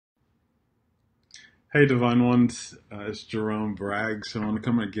Hey, Divine Ones, it's Jerome Braggs. I want to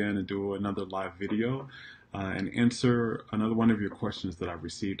come again and do another live video and answer another one of your questions that I've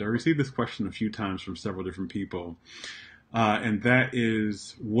received. I received this question a few times from several different people, and that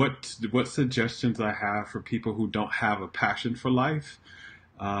is what suggestions I have for people who don't have a passion for life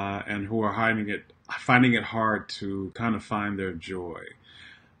and who are finding it hard to kind of find their joy.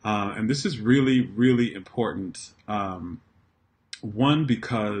 And this is really, really important. One,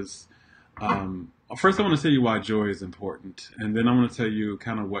 because first I want to tell you why joy is important, and then I want to tell you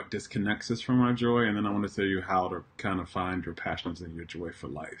kind of what disconnects us from our joy, and then I want to tell you how to kind of find your passions and your joy for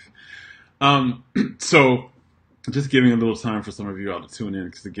life. So just giving a little time for some of you all to tune in,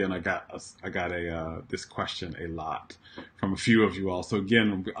 because again, I got this question a lot from a few of you all. So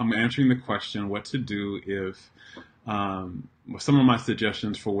again, I'm answering the question: what to do if some of my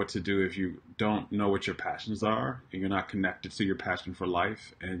suggestions for what to do if you don't know what your passions are and you're not connected to your passion for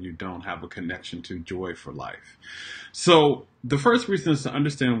life and you don't have a connection to joy for life. So the first reason is to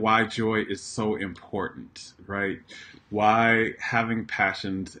understand why joy is so important, right? Why having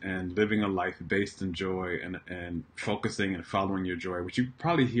passions and living a life based in joy and focusing and following your joy, which you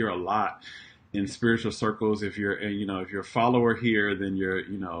probably hear a lot in spiritual circles. If you're, if you're a follower here, then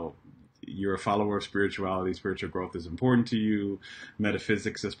you're a follower of spirituality. Spiritual growth is important to you.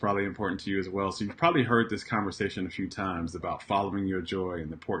 Metaphysics is probably important to you as well. So you've probably heard this conversation a few times about following your joy and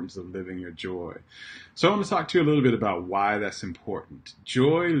the importance of living your joy. So I want to talk to you a little bit about why that's important.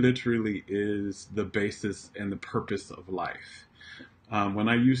 Joy literally is the basis and the purpose of life. When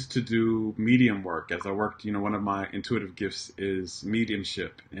I used to do medium work, as I worked, one of my intuitive gifts is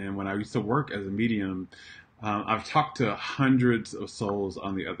mediumship. And when I used to work as a medium, I've talked to hundreds of souls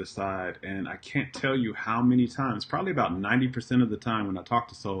on the other side, and I can't tell you how many times, probably about 90% of the time when I talk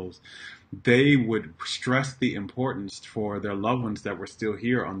to souls, they would stress the importance for their loved ones that were still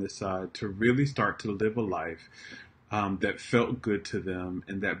here on this side to really start to live a life that felt good to them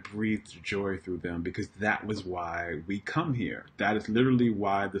and that breathed joy through them, because that was why we come here. That is literally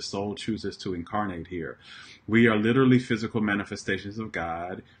why the soul chooses to incarnate here. We are literally physical manifestations of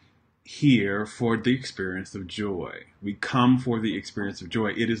God here for the experience of joy. We come for the experience of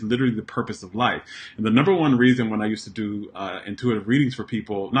joy. It is literally the purpose of life. And the number one reason when I used to do intuitive readings for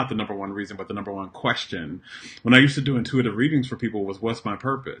people, not the number one reason, but the number one question, when I used to do intuitive readings for people was, what's my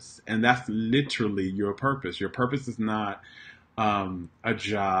purpose? And that's literally your purpose. Your purpose is not a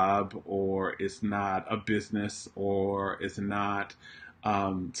job, or it's not a business, or it's not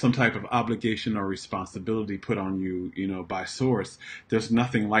some type of obligation or responsibility put on you, by source. There's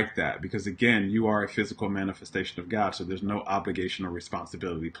nothing like that, because again, you are a physical manifestation of God. So there's no obligation or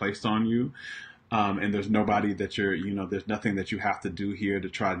responsibility placed on you. And there's nobody that there's nothing that you have to do here to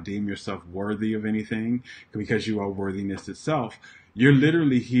try to deem yourself worthy of anything, because you are worthiness itself. You're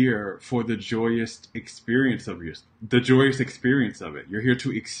literally here for the joyous experience of it. You're here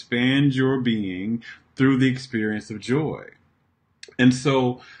to expand your being through the experience of joy. And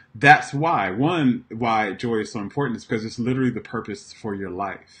so that's why joy is so important, is because it's literally the purpose for your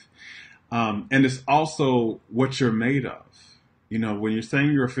life. And it's also what you're made of. When you're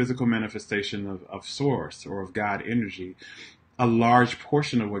saying you're a physical manifestation of source or of God energy, a large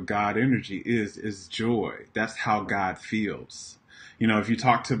portion of what God energy is joy. That's how God feels. If you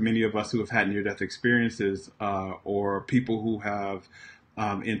talk to many of us who have had near-death experiences, or people who have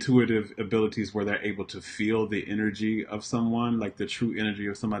intuitive abilities where they're able to feel the energy of someone, like the true energy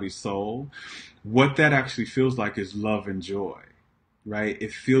of somebody's soul, what that actually feels like is love and joy, right?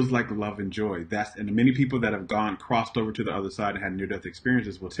 It feels like love and joy. And many people that have crossed over to the other side and had near-death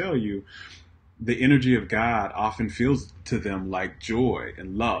experiences will tell you the energy of God often feels to them like joy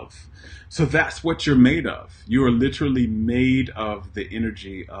and love. So that's what you're made of. You are literally made of the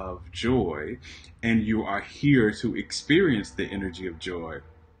energy of joy, and you are here to experience the energy of joy.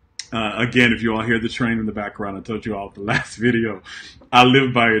 Again, if you all hear the train in the background, I told you all the last video, I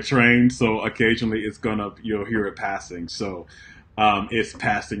live by a train, so occasionally you'll hear it passing. So it's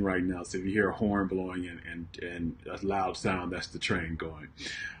passing right now. So if you hear a horn blowing and a loud sound, that's the train going.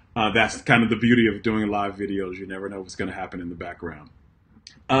 That's kind of the beauty of doing live videos. You never know what's going to happen in the background.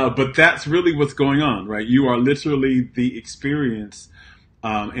 But that's really what's going on, right? You are literally the experience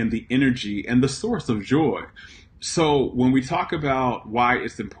and the energy and the source of joy. So when we talk about why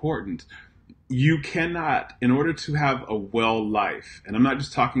it's important, you cannot, in order to have a well life, and I'm not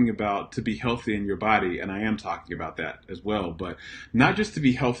just talking about to be healthy in your body, and I am talking about that as well, but not just to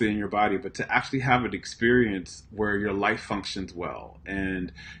be healthy in your body, but to actually have an experience where your life functions well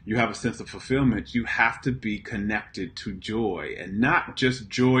and you have a sense of fulfillment, you have to be connected to joy, and not just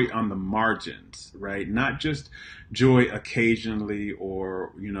joy on the margins, right? Not just joy occasionally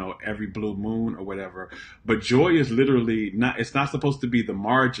or, every blue moon or whatever, but joy is literally not, it's not supposed to be the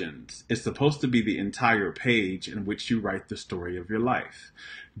margins. It's supposed to be the entire page in which you write the story of your life.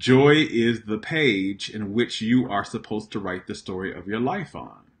 Joy is the page in which you are supposed to write the story of your life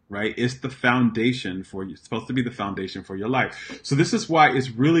on. Right? It's the foundation for you. It's supposed to be the foundation for your life. So this is why it's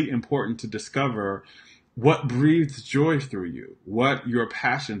really important to discover what breathes joy through you, what your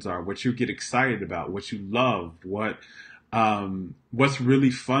passions are, what you get excited about, what you love, what's really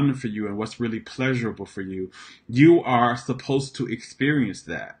fun for you and what's really pleasurable for you. You are supposed to experience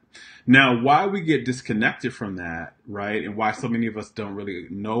that. Now, why we get disconnected from that, right? And why so many of us don't really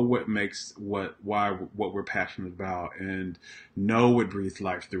know what makes what we're passionate about and know what breathes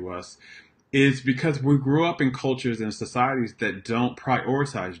life through us is because we grew up in cultures and societies that don't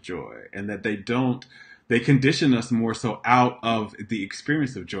prioritize joy, and that they condition us more so out of the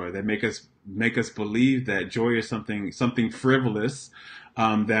experience of joy. They make us believe that joy is something frivolous,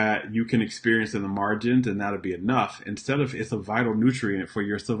 that you can experience in the margins, and that'll be enough, instead of it's a vital nutrient for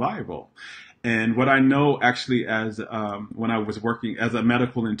your survival. And what I know actually as when I was working as a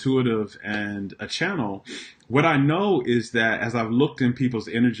medical intuitive and a channel, what I know is that as I've looked in people's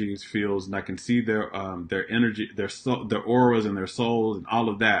energies fields and I can see their energy, their auras and their souls and all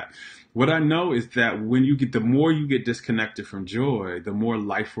of that, what I know is that the more you get disconnected from joy, the more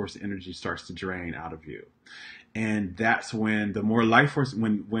life force energy starts to drain out of you. And that's when the more life force,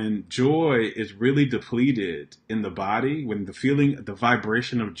 when joy is really depleted in the body, when the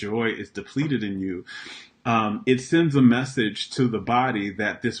vibration of joy is depleted in you, it sends a message to the body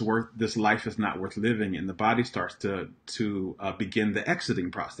that this life is not worth living, and the body starts to begin the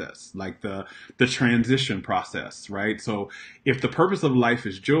exiting process, like the transition process, right? So if the purpose of life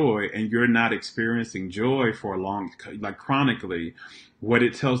is joy, and you're not experiencing joy for like chronically, what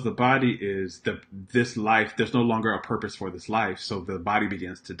it tells the body is that this life, there's no longer a purpose for this life, so the body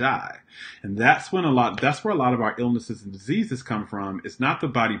begins to die. And that's where a lot of our illnesses and diseases come from. It's not the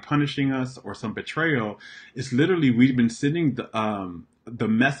body punishing us or some betrayal. It's literally we've been sending the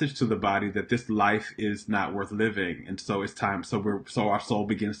message to the body that this life is not worth living, and so it's time. So our soul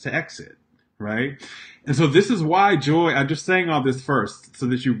begins to exit. Right? And so this is why joy, I'm just saying all this first so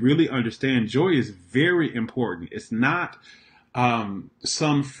that you really understand joy is very important. It's not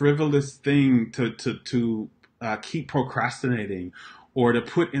some frivolous thing to keep procrastinating or to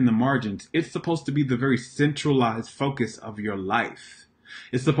put in the margins. It's supposed to be the very centralized focus of your life.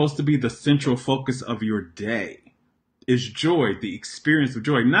 It's supposed to be the central focus of your day. Is joy, the experience of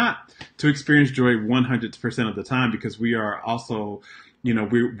joy, not to experience joy 100% of the time, because we are also,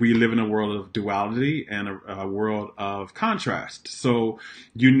 we live in a world of duality and a world of contrast. So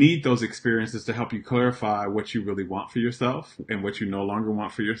you need those experiences to help you clarify what you really want for yourself and what you no longer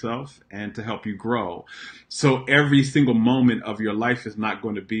want for yourself, and to help you grow. So every single moment of your life is not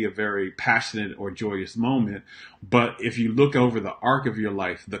going to be a very passionate or joyous moment. But if you look over the arc of your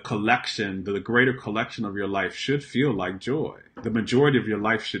life, the greater collection of your life should feel like joy. The majority of your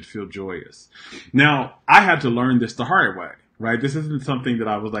life should feel joyous. Now, I had to learn this the hard way. Right? This isn't something that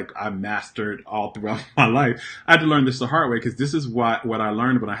I mastered all throughout my life. I had to learn this the hard way, because this is what I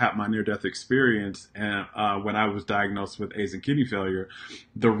learned when I had my near-death experience, and when I was diagnosed with AIDS and kidney failure.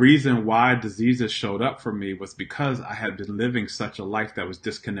 The reason why diseases showed up for me was because I had been living such a life that was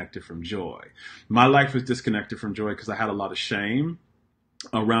disconnected from joy. My life was disconnected from joy because I had a lot of shame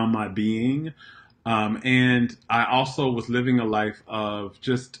around my being. And I also was living a life of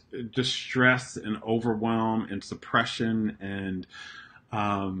just stress and overwhelm and suppression and,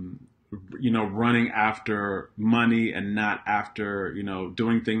 running after money and not after,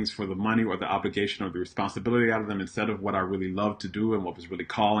 doing things for the money or the obligation or the responsibility out of them, instead of what I really loved to do and what was really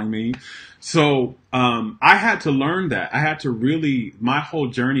calling me. So, I had to learn that. I had to my whole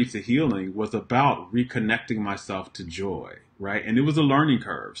journey to healing was about reconnecting myself to joy. Right. And it was a learning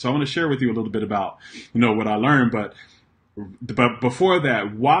curve. So I want to share with you a little bit about, what I learned. But before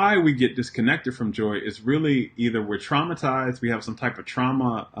that, why we get disconnected from joy is really either we're traumatized, we have some type of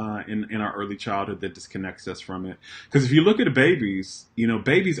trauma in our early childhood that disconnects us from it. Because if you look at babies,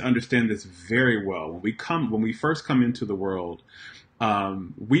 babies understand this very well. When we first come into the world,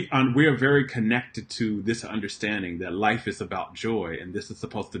 we are very connected to this understanding that life is about joy, and this is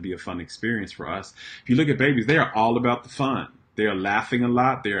supposed to be a fun experience for us. If you look at babies, they are all about the fun. They are laughing a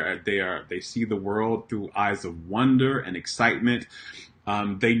lot. They see the world through eyes of wonder and excitement.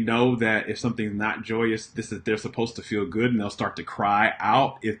 They know that if something's not joyous, they're supposed to feel good, and they'll start to cry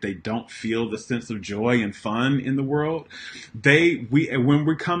out if they don't feel the sense of joy and fun in the world. When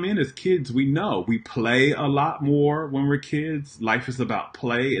we come in as kids, we know we play a lot more when we're kids. Life is about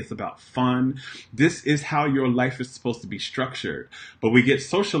play. It's about fun. This is how your life is supposed to be structured. But we get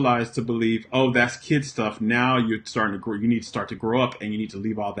socialized to believe, oh, that's kid stuff. Now you're starting to grow. You need to start to grow up, and you need to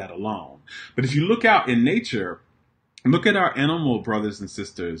leave all that alone. But if you look out in nature, look at our animal brothers and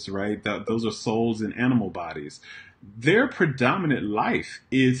sisters, right? Those are souls in animal bodies. Their predominant life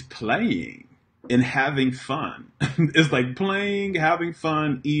is playing and having fun. It's like playing, having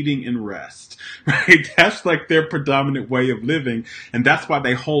fun, eating, and rest, right? That's like their predominant way of living. And that's why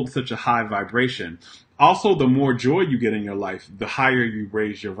they hold such a high vibration. Also, the more joy you get in your life, the higher you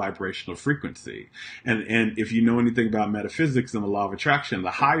raise your vibrational frequency. And if you know anything about metaphysics and the law of attraction,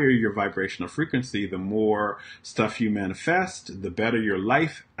 the higher your vibrational frequency, the more stuff you manifest, the better your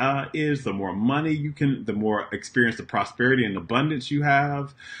life is, the more money the more experience of prosperity and abundance you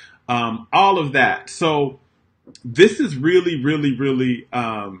have, all of that. So this is really, really, really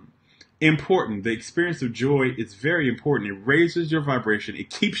important. The experience of joy is very important. It raises your vibration. It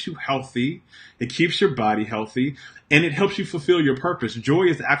keeps you healthy. It keeps your body healthy, and it helps you fulfill your purpose. Joy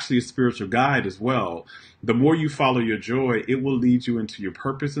is actually a spiritual guide as well. The more you follow your joy, it will lead you into your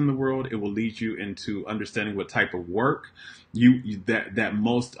purpose in the world. It will lead you into understanding what type of work that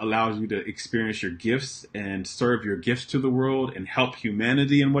most allows you to experience your gifts and serve your gifts to the world and help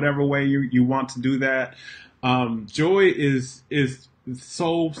humanity in whatever way you want to do that. Joy is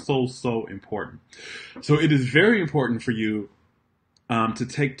so important. So it is very important for you to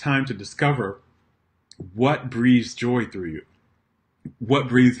take time to discover what breathes joy through you, what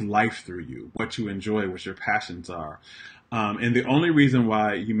breathes life through you, what you enjoy, what your passions are. And the only reason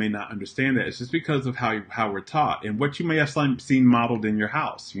why you may not understand that is just because of how we're taught and what you may have seen modeled in your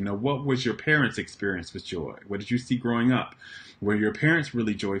house. You know, what was your parents' experience with joy? What did you see growing up? Were your parents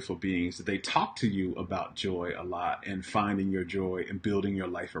really joyful beings? Did they talk to you about joy a lot and finding your joy and building your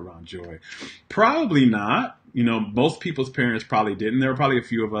life around joy? Probably not. You know, most people's parents probably didn't. There were probably a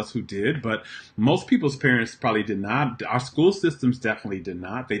few of us who did, but most people's parents probably did not. Our school systems definitely did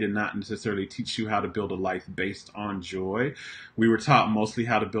not. They did not necessarily teach you how to build a life based on joy. We were taught mostly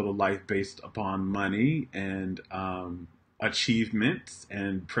how to build a life based upon money and achievements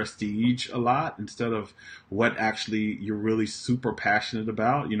and prestige a lot, instead of what actually you're really super passionate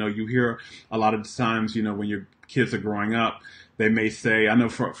about. You know, you hear a lot of times, you know, when your kids are growing up, they may say, I know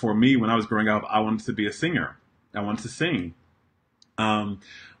for me, when I was growing up, I wanted to be a singer. I wanted to sing.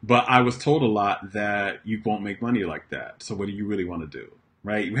 But I was told a lot that you won't make money like that. So what do you really want to do?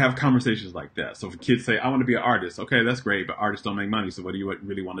 Right? You have conversations like that. So if kids say, I want to be an artist. Okay, that's great, but artists don't make money. So what do you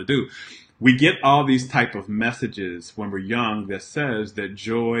really want to do? We get all these type of messages when we're young that says that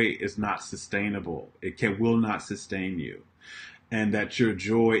joy is not sustainable. Will not sustain you. And that your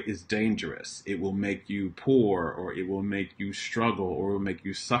joy is dangerous. It will make you poor, or it will make you struggle, or it will make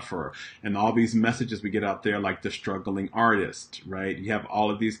you suffer. And all these messages we get out there, like the struggling artist, right? You have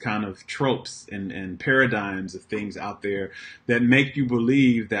all of these kind of tropes and paradigms of things out there that make you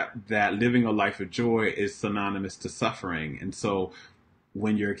believe that living a life of joy is synonymous to suffering. And so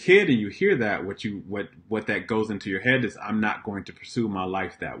when you're a kid and you hear that, what that goes into your head is, I'm not going to pursue my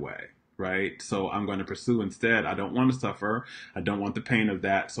life that way. Right? So I'm going to pursue instead. I don't want to suffer. I don't want the pain of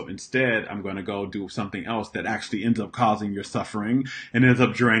that. So instead, I'm going to go do something else that actually ends up causing your suffering and ends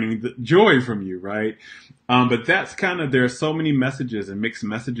up draining the joy from you, right? But that's there are so many messages and mixed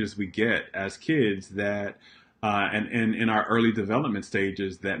messages we get as kids that, and in our early development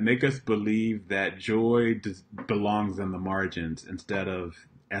stages, that make us believe that joy belongs in the margins instead of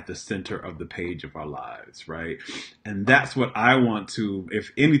at the center of the page of our lives, right? And that's what I want to,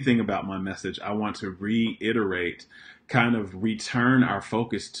 if anything about my message, I want to reiterate, kind of return our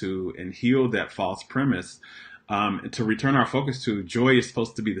focus to and heal that false premise, to return our focus to joy is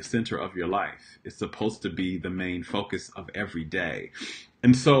supposed to be the center of your life. It's supposed to be the main focus of every day.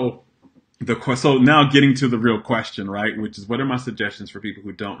 And so now getting to the real question, right? Which is, what are my suggestions for people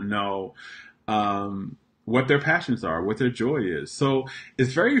who don't know, what their passions are, what their joy is? So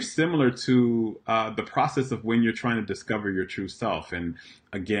it's very similar to the process of when you're trying to discover your true self. And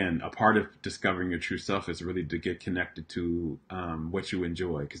again, a part of discovering your true self is really to get connected to what you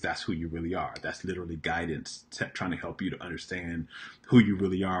enjoy, because that's who you really are. That's literally guidance, trying to help you to understand who you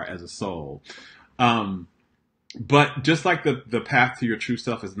really are as a soul. But just like the path to your true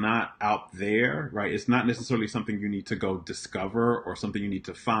self is not out there, right? It's not necessarily something you need to go discover or something you need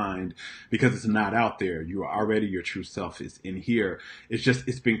to find because it's not out there. You are already your true self is in here. It's just,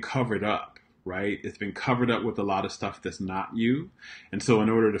 it's been covered up, right? It's been covered up with a lot of stuff that's not you. And so in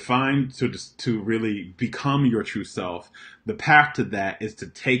order to find, to really become your true self, the path to that is to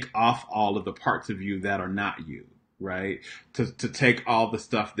take off all of the parts of you that are not you, right? To take all the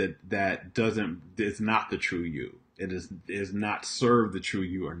stuff that doesn't is not the true you. It is not serve the true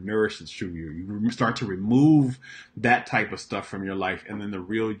you or nourish the true you. You start to remove that type of stuff from your life, and then the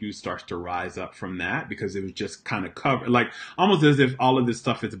real you starts to rise up from that because it was just kind of covered, like almost as if all of this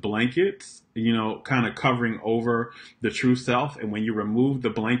stuff is blankets, you know, kind of covering over the true self. And when you remove the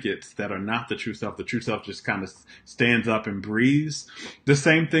blankets that are not the true self just kind of stands up and breathes. The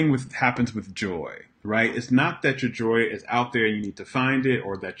same thing happens with joy, right? It's not that your joy is out there and you need to find it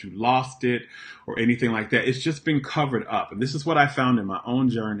or that you lost it or anything like that. It's just been covered up. And this is what I found in my own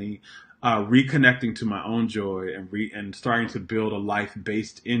journey, reconnecting to my own joy and starting to build a life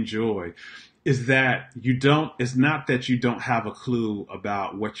based in joy, is that it's not that you don't have a clue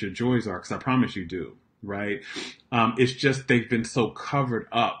about what your joys are, because I promise you do, right? It's just they've been so covered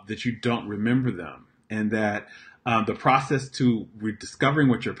up that you don't remember them. And that the process to rediscovering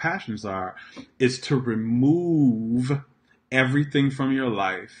what your passions are is to remove everything from your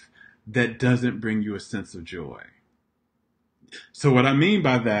life that doesn't bring you a sense of joy. So what I mean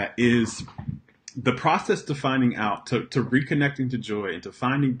by that is the process to finding out, to reconnecting to joy and to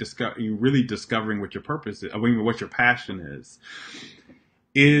really discovering what your purpose is, I mean, what your passion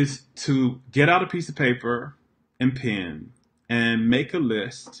is to get out a piece of paper and pen and make a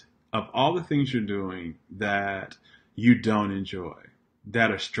list of all the things you're doing that you don't enjoy,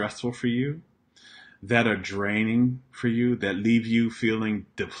 that are stressful for you, that are draining for you, that leave you feeling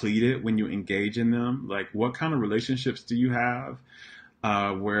depleted when you engage in them. Like, what kind of relationships do you have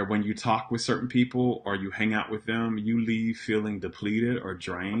where when you talk with certain people or you hang out with them, you leave feeling depleted or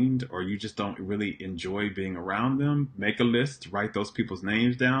drained, or you just don't really enjoy being around them? Make a list, write those people's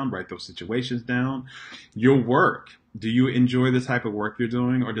names down, write those situations down. Your work. Do you enjoy the type of work you're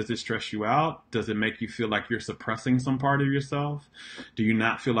doing, or does it stress you out? Does it make you feel like you're suppressing some part of yourself? Do you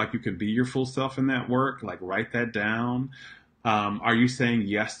not feel like you can be your full self in that work? Like, write that down. Are you saying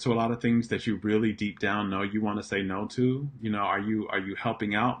yes to a lot of things that you really deep down know you want to say no to? You know, are you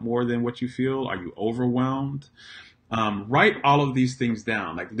helping out more than what you feel? Are you overwhelmed? Write all of these things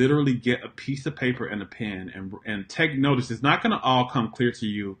down. Like, literally get a piece of paper and a pen and take notice. It's not going to all come clear to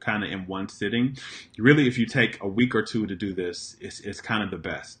you kind of in one sitting. Really, if you take a week or two to do this, it's kind of the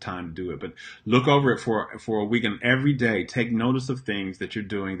best time to do it. But look over it for a week, and every day take notice of things that you're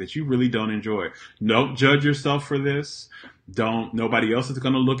doing that you really don't enjoy. Don't judge yourself for this. Nobody else is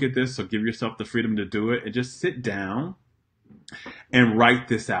going to look at this. So give yourself the freedom to do it and just sit down and write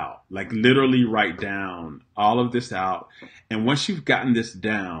this out. Like, literally write down all of this out. And once you've gotten this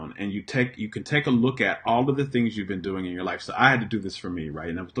down and you can take a look at all of the things you've been doing in your life. So I had to do this for me, right?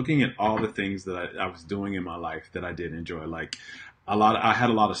 And I was looking at all the things that I was doing in my life that I did enjoy. Like, I had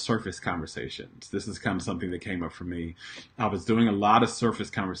a lot of surface conversations. This is kind of something that came up for me. I was doing a lot of surface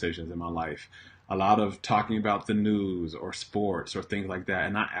conversations in my life. A lot of talking about the news or sports or things like that.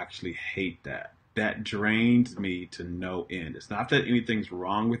 And I actually hate that. That drains me to no end. It's not that anything's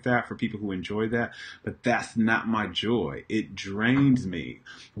wrong with that for people who enjoy that, but that's not my joy. It drains me.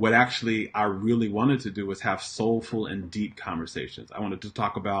 What actually I really wanted to do was have soulful and deep conversations. I wanted to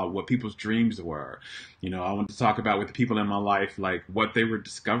talk about what people's dreams were. You know, I wanted to talk about with the people in my life, like what they were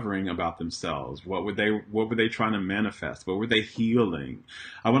discovering about themselves. What were they trying to manifest? What were they healing?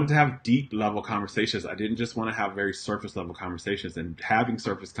 I wanted to have deep level conversations. I didn't just want to have very surface level conversations, and having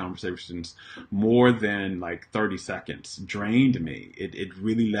surface conversations more than like 30 seconds drained me. It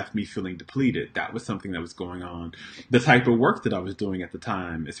really left me feeling depleted. That was something that was going on. The type of work that I was doing at the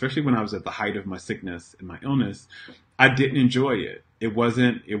time, especially when I was at the height of my sickness and my illness, I didn't enjoy it. It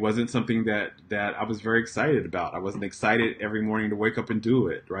wasn't something that I was very excited about. I wasn't excited every morning to wake up and do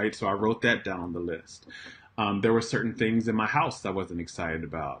it, right? So I wrote that down on the list. There were certain things in my house I wasn't excited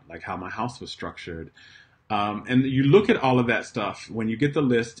about, like how my house was structured. And you look at all of that stuff when you get the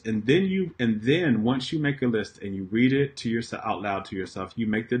list, and then once you make a list and you read it to yourself out loud to yourself, you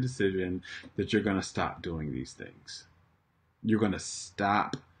make the decision that you're going to stop doing these things. You're going to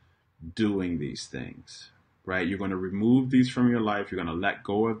stop doing these things, right? You're going to remove these from your life. You're going to let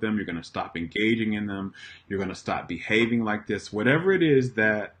go of them. You're going to stop engaging in them. You're going to stop behaving like this. Whatever it is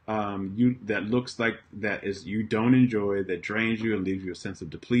that that looks like that is you don't enjoy, that drains you and leaves you a sense of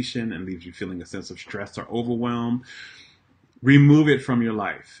depletion and leaves you feeling a sense of stress or overwhelm. remove it from your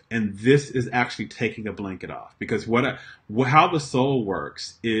life. And this is actually taking a blanket off, because how the soul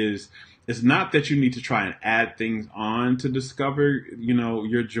works is, it's not that you need to try and add things on to discover,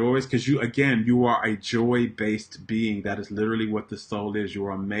 your joys, because you are a joy-based being. That is literally what the soul is. You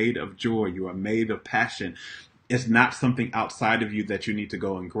are made of joy. You are made of passion. It's not something outside of you that you need to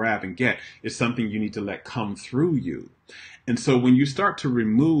go and grab and get. It's something you need to let come through you. And so when you start to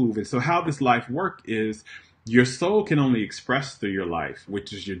remove, and so how this life work is, your soul can only express through your life,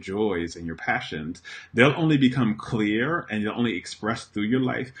 which is your joys and your passions. They'll only become clear and they'll only express through your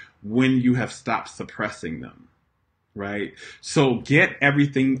life when you have stopped suppressing them. Right? So get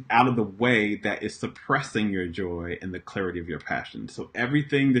everything out of the way that is suppressing your joy and the clarity of your passion. So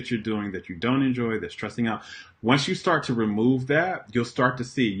everything that you're doing that you don't enjoy, that's stressing out, once you start to remove that, you'll start to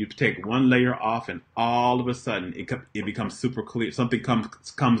see, you take one layer off and all of a sudden it becomes super clear. Something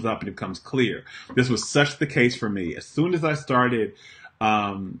comes up and it becomes clear. This was such the case for me. As soon as I started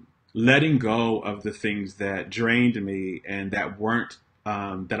letting go of the things that drained me and that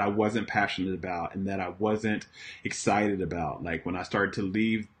I wasn't passionate about and that I wasn't excited about. Like when I started to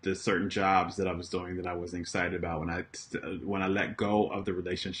leave the certain jobs that I was doing that I wasn't excited about, when I let go of the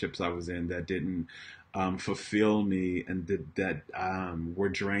relationships I was in that didn't fulfill me and that were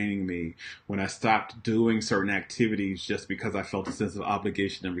draining me, when I stopped doing certain activities just because I felt a sense of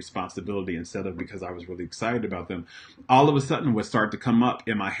obligation and responsibility instead of because I was really excited about them, all of a sudden what started to come up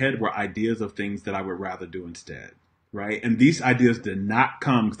in my head were ideas of things that I would rather do instead. Right. And these ideas did not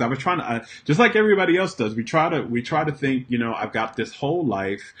come because I was trying to, just like everybody else does, we try to think, I've got this whole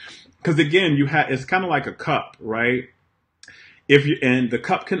life. Because again, it's kind of like a cup, right? And the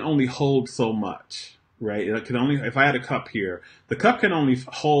cup can only hold so much, right? If I had a cup here, the cup can only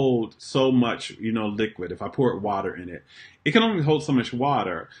hold so much, liquid. If I pour water in it, it can only hold so much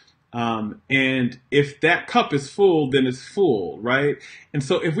water. And if that cup is full, then it's full, right? And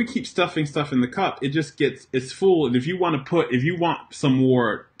so if we keep stuffing stuff in the cup, it's full. And if you want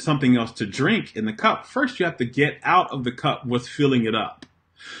something else to drink in the cup, first you have to get out of the cup what's filling it up.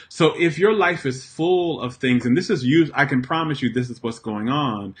 So if your life is full of things, and I can promise you this is what's going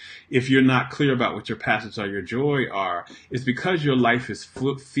on. If you're not clear about what your passions or your joy are, it's because your life is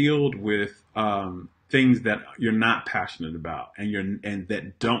filled with, things that you're not passionate about and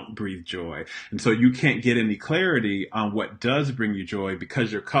that don't breathe joy. And so you can't get any clarity on what does bring you joy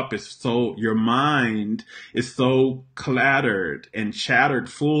because your mind is so clattered and chattered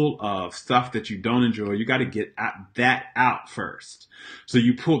full of stuff that you don't enjoy. You got to get that out first. So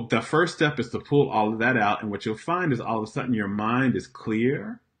the first step is to pull all of that out. And what you'll find is all of a sudden your mind is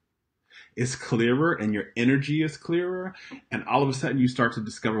clear. It's clearer and your energy is clearer. And all of a sudden you start to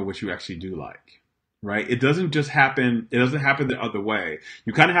discover what you actually do like. Right? It doesn't happen the other way.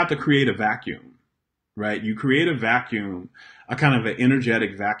 You kind of have to create a vacuum, right? You create a vacuum, a kind of an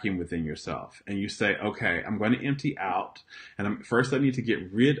energetic vacuum within yourself. And you say, okay, I'm going to empty out. And first I need to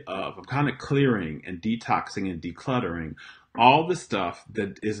get rid of, I'm kind of clearing and detoxing and decluttering all the stuff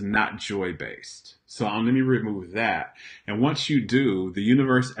that is not joy-based. So let me remove that. And once you do, the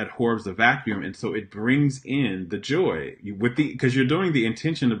universe abhors the vacuum. And so it brings in the joy because you're doing the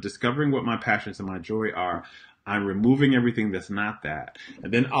intention of discovering what my passions and my joy are. I'm removing everything that's not that.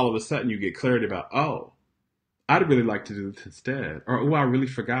 And then all of a sudden you get clarity about, oh, I'd really like to do this instead. Or, oh, I really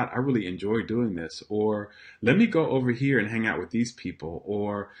forgot. I really enjoy doing this. Or let me go over here and hang out with these people.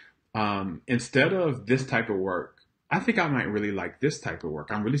 Or instead of this type of work, I think I might really like this type of work.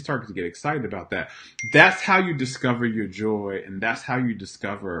 I'm really starting to get excited about that. That's how you discover your joy, and that's how you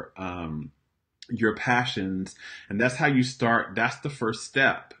discover your passions, and that's how you start. That's the first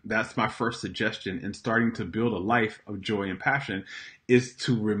step. That's my first suggestion in starting to build a life of joy and passion, is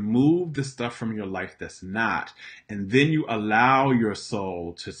to remove the stuff from your life that's not. And then you allow your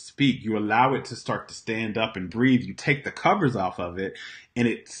soul to speak. You allow it to start to stand up and breathe. You take the covers off of it and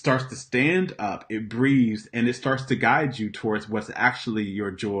it starts to stand up. It breathes and it starts to guide you towards what's actually your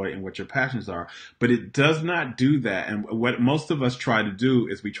joy and what your passions are. But it does not do that. And what most of us try to do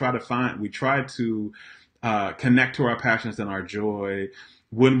is we try to connect to our passions and our joy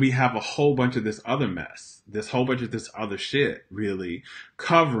when we have a whole bunch of this other mess, this whole bunch of this other shit really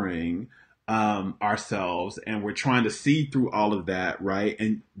covering ourselves, and we're trying to see through all of that, right?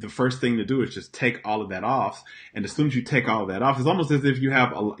 And the first thing to do is just take all of that off. And as soon as you take all of that off, it's almost as if you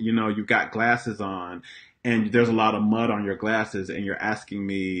have, you've got glasses on and there's a lot of mud on your glasses and you're asking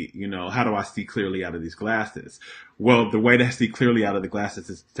me, how do I see clearly out of these glasses? Well, the way to see clearly out of the glasses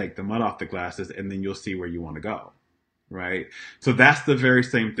is to take the mud off the glasses, and then you'll see where you want to go. Right? So that's the very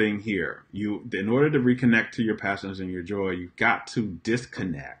same thing here. In order to reconnect to your passions and your joy, you've got to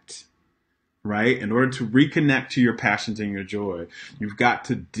disconnect right? In order to reconnect to your passions and your joy, you've got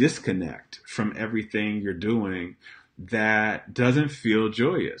to disconnect from everything you're doing that doesn't feel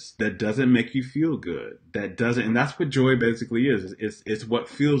joyous, that doesn't make you feel good, that doesn't, and that's what joy basically is. It's what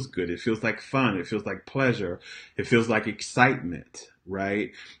feels good. It feels like fun. It feels like pleasure. It feels like excitement,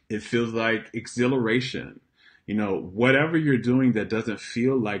 right? It feels like exhilaration. You know, whatever you're doing that doesn't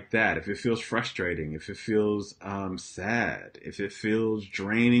feel like that, if it feels frustrating, if it feels sad, if it feels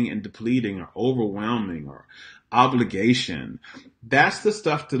draining and depleting or overwhelming or obligation, that's the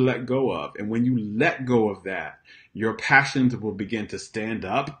stuff to let go of. And when you let go of that, your passions will begin to stand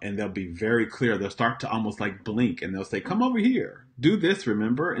up and they'll be very clear. They'll start to almost like blink and they'll say, come over here, do this,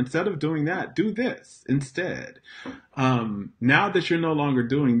 remember? Instead of doing that, do this instead. Now that you're no longer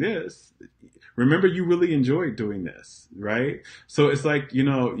doing this, remember you really enjoyed doing this, right? So it's like, you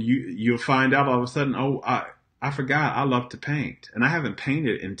know, you'll find out all of a sudden, oh, I forgot I love to paint and I haven't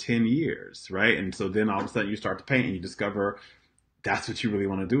painted in 10 years, right? And so then all of a sudden you start to paint and you discover that's what you really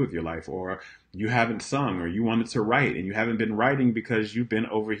want to do with your life. Or you haven't sung, or you wanted to write and you haven't been writing because you've been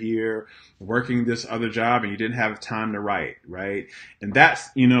over here working this other job and you didn't have time to write, right? And that's,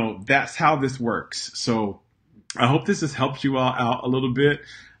 you know, that's how this works. So I hope this has helped you all out a little bit.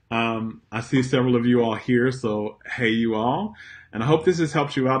 I see several of you all here, so hey, you all. And I hope this has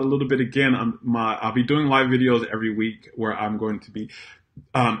helped you out a little bit. Again, I'll be doing live videos every week where I'm going to be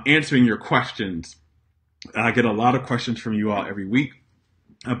answering your questions. I get a lot of questions from you all every week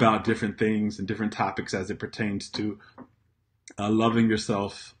about different things and different topics as it pertains to loving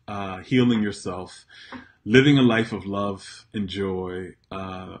yourself, healing yourself, living a life of love and joy,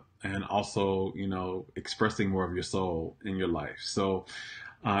 and also, you know, expressing more of your soul in your life. So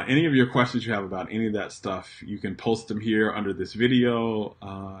any of your questions you have about any of that stuff, you can post them here under this video,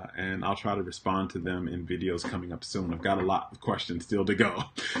 and I'll try to respond to them in videos coming up soon. I've got a lot of questions still to go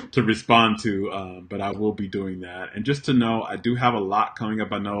to respond to, but I will be doing that. And just to know, I do have a lot coming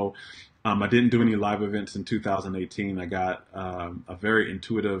up. I know I didn't do any live events in 2018. I got a very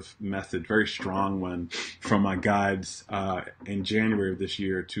intuitive message, very strong one from my guides in January of this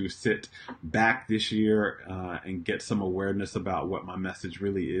year to sit back this year and get some awareness about what my message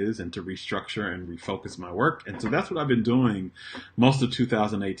really is and to restructure and refocus my work. And so that's what I've been doing most of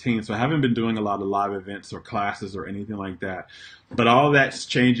 2018. So I haven't been doing a lot of live events or classes or anything like that. But all that's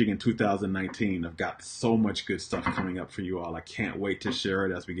changing in 2019. I've got so much good stuff coming up for you all. I can't wait to share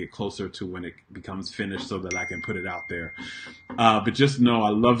it as we get closer to when it becomes finished so that I can put it out there. But just know I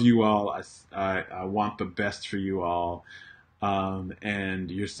love you all. I want the best for you all. And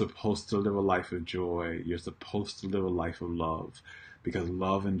you're supposed to live a life of joy. You're supposed to live a life of love because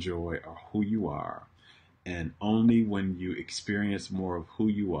love and joy are who you are. And only when you experience more of who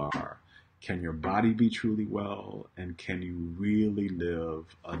you are can your body be truly well, and can you really live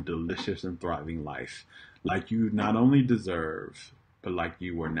a delicious and thriving life like you not only deserve, but like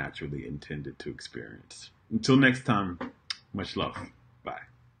you were naturally intended to experience. Until next time, much love. Bye.